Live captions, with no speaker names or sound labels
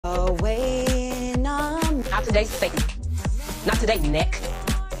today, Satan. Not today, neck.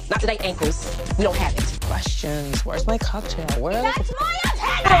 Not today, ankles. We don't have it. Questions. Where's my cocktail? Where? That's my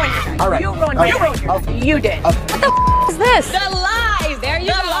opinion. All right. You ruined my night. You did. What the is this? The lies. There you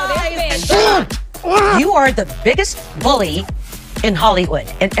go. You are the biggest bully in Hollywood,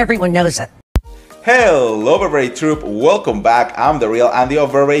 and everyone knows it. Hello Beverly troop, welcome back. I'm the real Andy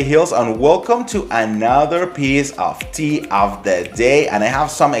of Beverly Hills and welcome to another piece of tea of the day, and I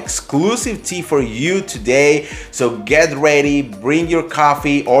have some exclusive tea for you today, so get ready, bring your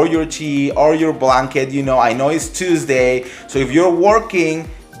coffee or your tea or your blanket. You know, I know it's Tuesday, so if you're working,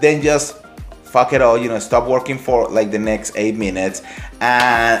 then just fuck it all, you know, stop working for like the next 8 minutes.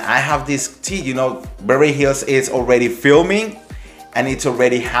 And I have this tea, you know, Beverly Hills is already filming and it's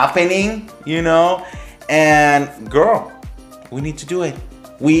already happening, you know, and girl, we need to do it.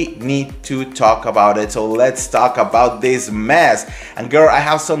 We need to talk about it. So let's talk about this mess. And girl, I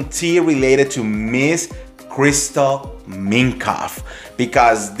have some tea related to Miss Crystal Minkoff,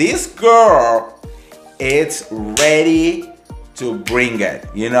 because this girl, it's ready to bring it.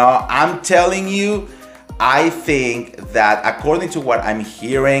 You know, I'm telling you, I think that according to what I'm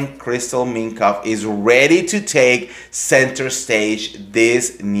hearing, Crystal Minkoff is ready to take center stage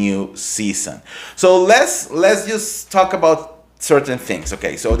this new season. So let's just talk about certain things.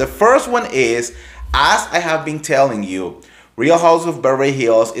 Okay, so the first one is, as I have been telling you, Real House of Beverly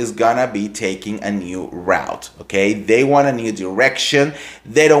Hills is gonna be taking a new route. Okay, they want a new direction.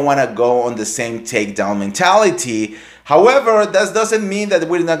 They don't want to go on the same takedown mentality. However, that doesn't mean that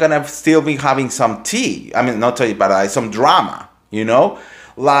we're not gonna still be having some tea. I mean, not tea, but some drama, you know?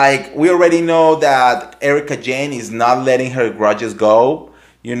 Like, we already know that Erika Jayne is not letting her grudges go.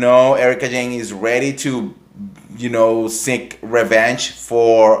 You know, Erika Jayne is ready to, you know, seek revenge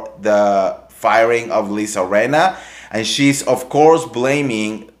for the firing of Lisa Rinna. And she's, of course,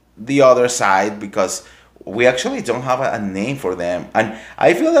 blaming the other side because we actually don't have a name for them. And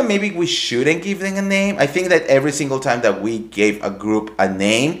I feel that maybe we shouldn't give them a name. I think that every single time that we gave a group a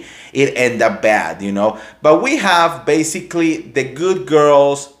name, it ended up bad, you know. But we have basically the good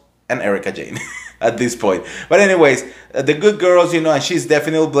girls and Erika Jayne at this point. But anyways, the good girls, you know, and she's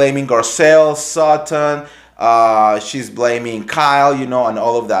definitely blaming Garcelle, Sutton, she's blaming Kyle, you know, and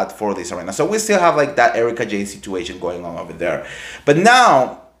all of that for this arena. So we still have like that Erika Jayne situation going on over there. But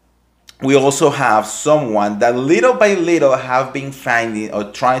now we also have someone that little by little have been finding or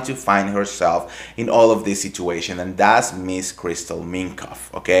trying to find herself in all of this situation, and that's Miss Crystal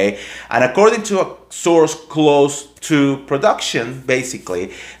Minkoff, okay? And according to a source close to production,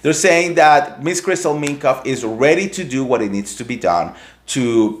 basically, they're saying that Miss Crystal Minkoff is ready to do what it needs to be done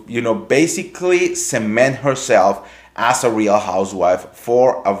to, you know, basically cement herself as a real housewife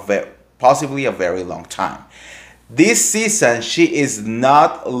for possibly a very long time. This season, she is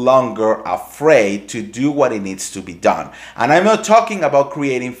not longer afraid to do what it needs to be done. And I'm not talking about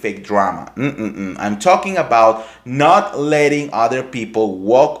creating fake drama. I'm talking about not letting other people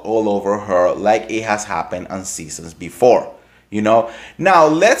walk all over her like it has happened on seasons before. You know, now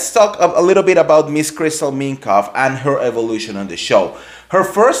let's talk a little bit about Miss Crystal Minkoff and her evolution on the show. Her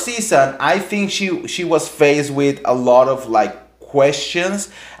first season, I think she was faced with a lot of like questions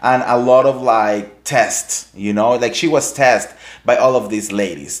and a lot of like tests, you know, like she was tested by all of these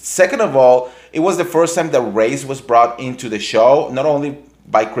ladies. Second of all, it was the first time that race was brought into the show, not only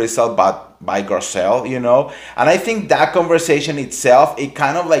by Crystal but by Garcelle, you know. And I think that conversation itself, it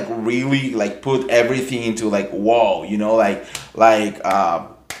kind of like really like put everything into like, whoa, you know, like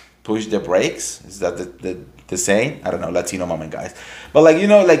push the brakes. Is that the saying? I don't know, Latino moment, guys. But like, you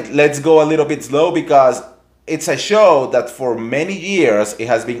know, like let's go a little bit slow, because it's a show that for many years it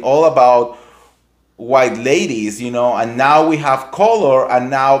has been all about white ladies, you know, and now we have color,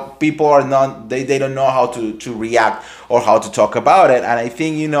 and now people are not, they don't know how to react or how to talk about it. And I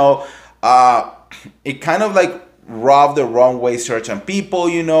think, you know, it kind of like rubbed the wrong way certain people,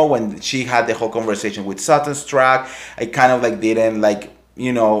 you know, when she had the whole conversation with Sutton's track, it kind of like didn't like,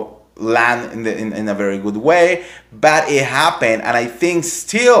 you know, land in a very good way, but it happened. And I think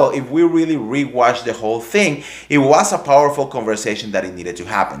still, if we really rewatch the whole thing, it was a powerful conversation that it needed to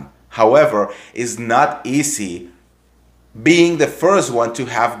happen. However, it's not easy being the first one to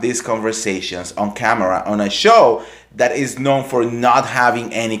have these conversations on camera on a show that is known for not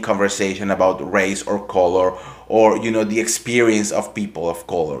having any conversation about race or color or, you know, the experience of people of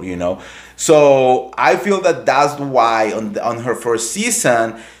color, you know. So I feel that that's why on her first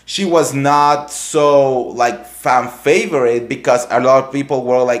season, she was not so like fan favorite, because a lot of people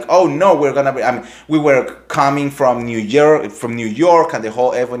were like, oh no, we're gonna be, I mean, we were coming from New York and the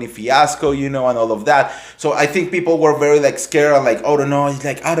whole Ebony fiasco, you know, and all of that. So I think people were very like scared, like, oh no,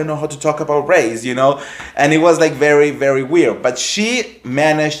 like, I don't know how to talk about race, you know, and it was like very, very weird. But she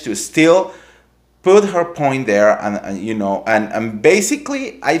managed to still put her point there, and you know, and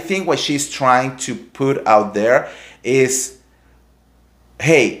basically I think what she's trying to put out there is,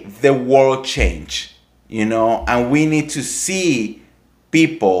 hey, the world changed, you know, and we need to see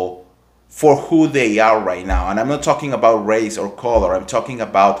people for who they are right now. And I'm not talking about race or color, I'm talking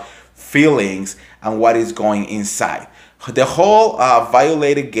about feelings and what is going inside. The whole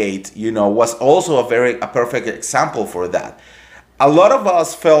Violated Gate, you know, was also a perfect example for that. A lot of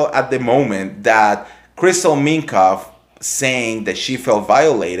us felt at the moment that Crystal Minkoff saying that she felt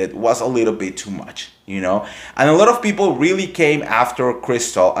violated was a little bit too much, you know? And a lot of people really came after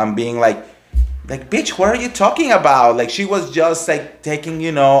Crystal and being like, bitch, what are you talking about? Like, she was just like taking,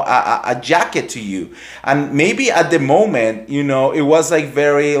 you know, a jacket to you. And maybe at the moment, you know, it was like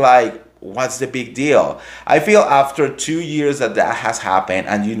very like, what's the big deal? I feel after 2 years that has happened,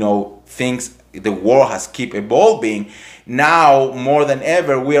 and, you know, the world has keep evolving. Now more than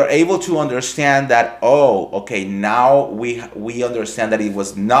ever, we are able to understand that, oh, okay, now we understand that it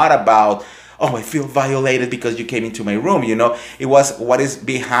was not about, oh, I feel violated because you came into my room, you know. It was what is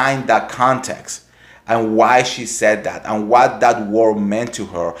behind that context, and why she said that, and what that word meant to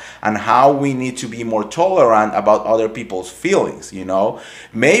her, and how we need to be more tolerant about other people's feelings, you know.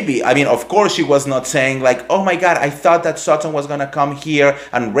 Maybe, I mean, of course she was not saying like, oh my God, I thought that Sutton was gonna come here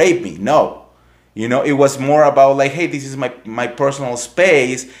and rape me. No. You know, it was more about like, hey, this is my personal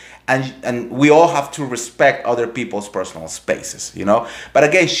space, and we all have to respect other people's personal spaces, you know. But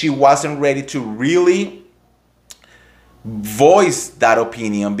again, she wasn't ready to really voice that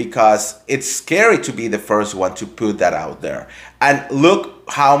opinion, because it's scary to be the first one to put that out there. And look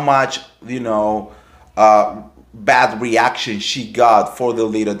how much, you know, bad reaction she got for the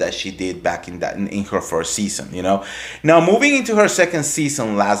little that she did back in her first season, you know. Now moving into her second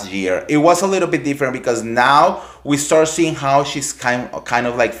season last year, it was a little bit different, because now we start seeing how she's kind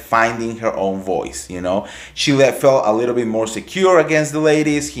of like finding her own voice, you know. She felt a little bit more secure against the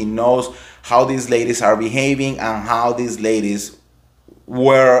ladies. He knows how these ladies are behaving and how these ladies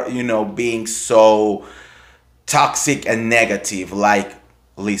were, you know, being so toxic and negative, like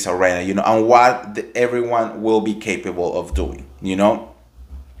Lisa Rinna, you know, and what everyone will be capable of doing, you know.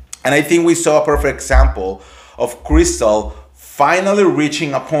 And I think we saw a perfect example of Crystal finally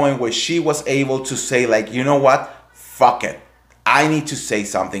reaching a point where she was able to say like, you know what, fuck it, I need to say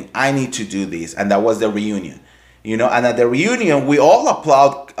something, I need to do this. And that was the reunion, you know. And at the reunion, we all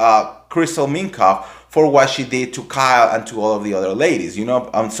applaud Crystal Minkoff for what she did to Kyle and to all of the other ladies, you know,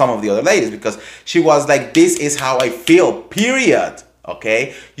 some of the other ladies, because she was like, this is how I feel, period.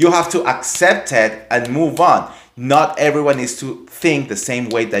 Okay, you have to accept it and move on. Not everyone needs to think the same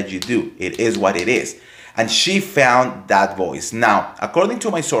way that you do. It is what it is. And she found that voice. Now, according to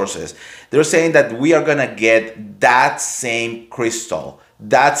my sources, they're saying that we are gonna get that same Crystal,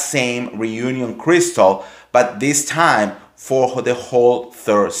 that same reunion Crystal, but this time for the whole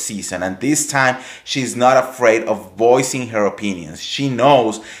third season. And this time, she's not afraid of voicing her opinions. She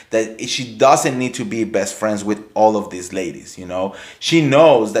knows that she doesn't need to be best friends with all of these ladies, you know. She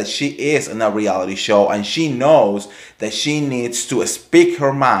knows that she is in a reality show, and she knows that she needs to speak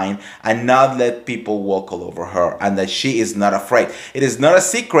her mind and not let people walk all over her, and that she is not afraid. It is not a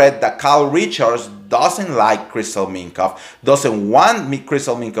secret that Kyle Richards doesn't like Crystal Minkoff, doesn't want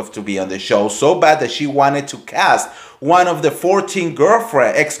Crystal Minkoff to be on the show so bad that she wanted to cast one of the 14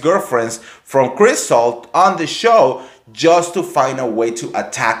 ex-girlfriends from Crystal on the show just to find a way to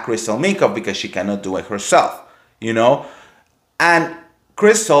attack Crystal Minkoff, because she cannot do it herself, you know. And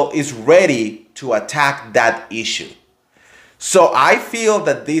Crystal is ready to attack that issue. So I feel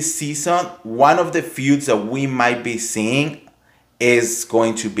that this season, one of the feuds that we might be seeing is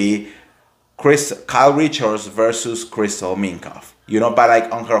going to be Kyle Richards versus Crystal Minkoff, you know, but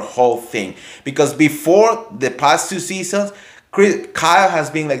like on her whole thing. Because before the past 2 seasons, Kyle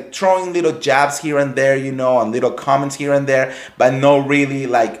has been like throwing little jabs here and there, you know, and little comments here and there, but no really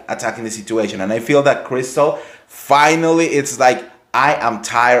like attacking the situation. And I feel that Crystal, finally, it's like, I am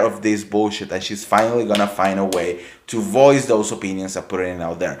tired of this bullshit, and she's finally gonna find a way to voice those opinions and put it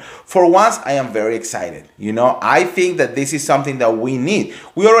out there. For once, I am very excited. You know, I think that this is something that we need.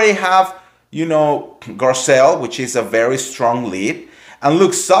 We already have, you know, Garcelle, which is a very strong lead. And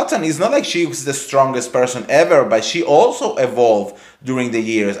look, Sutton, it's not like she was the strongest person ever, but she also evolved during the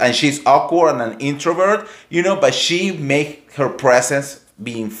years. And she's awkward and an introvert, you know, but she made her presence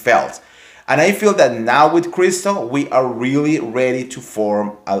being felt. And I feel that now with Crystal, we are really ready to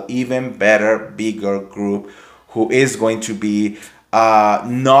form an even better, bigger group who is going to be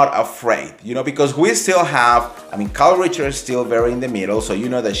not afraid, you know, because we still have, I mean, Kyle Richards is still very in the middle, so you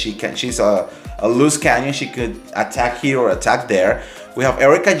know that she's a loose cannon. She could attack here or attack there. We have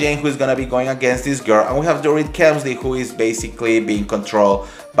Erica Jane, who is going to be going against this girl, and we have Dorit Kemsley, who is basically being controlled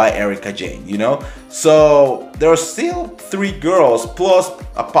by Erica Jane, you know. So there are still 3 girls plus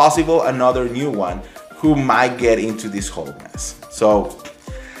a possible another new one who might get into this whole mess. So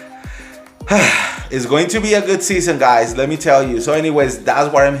it's going to be a good season, guys, let me tell you. So anyways,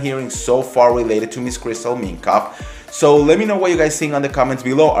 that's what I'm hearing so far related to Miss Crystal Minkoff. So let me know what you guys think on the comments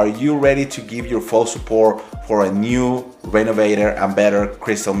below. Are you ready to give your full support for a new, renovated, and better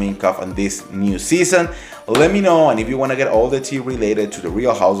Crystal Minkoff on this new season? Let me know. And if you want to get all the tea related to the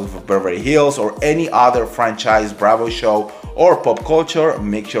Real Housewives of Beverly Hills or any other franchise, Bravo show, or pop culture,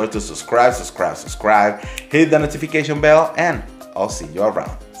 make sure to subscribe, hit the notification bell, and I'll see you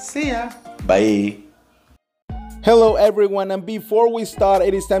around. See ya. Bye. Hello everyone, and before we start,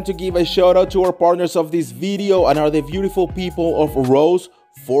 it is time to give a shout out to our partners of this video, and are the beautiful people of Rose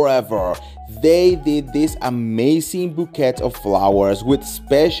Forever. They did this amazing bouquet of flowers with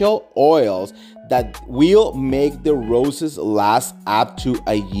special oils that will make the roses last up to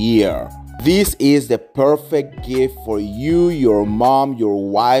a year. This is the perfect gift for you, your mom, your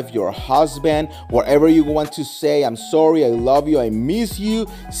wife, your husband, whatever you want to say. I'm sorry, I love you, I miss you.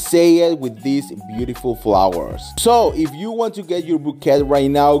 Say it with these beautiful flowers. So if you want to get your bouquet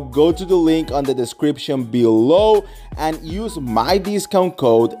right now, go to the link on the description below and use my discount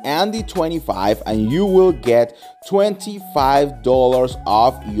code Andy25 and you will get $25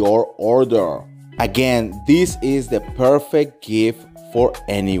 off your order. Again, this is the perfect gift for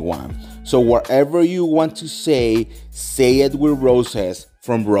anyone. So whatever you want to say it with roses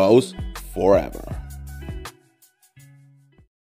from Rose Forever.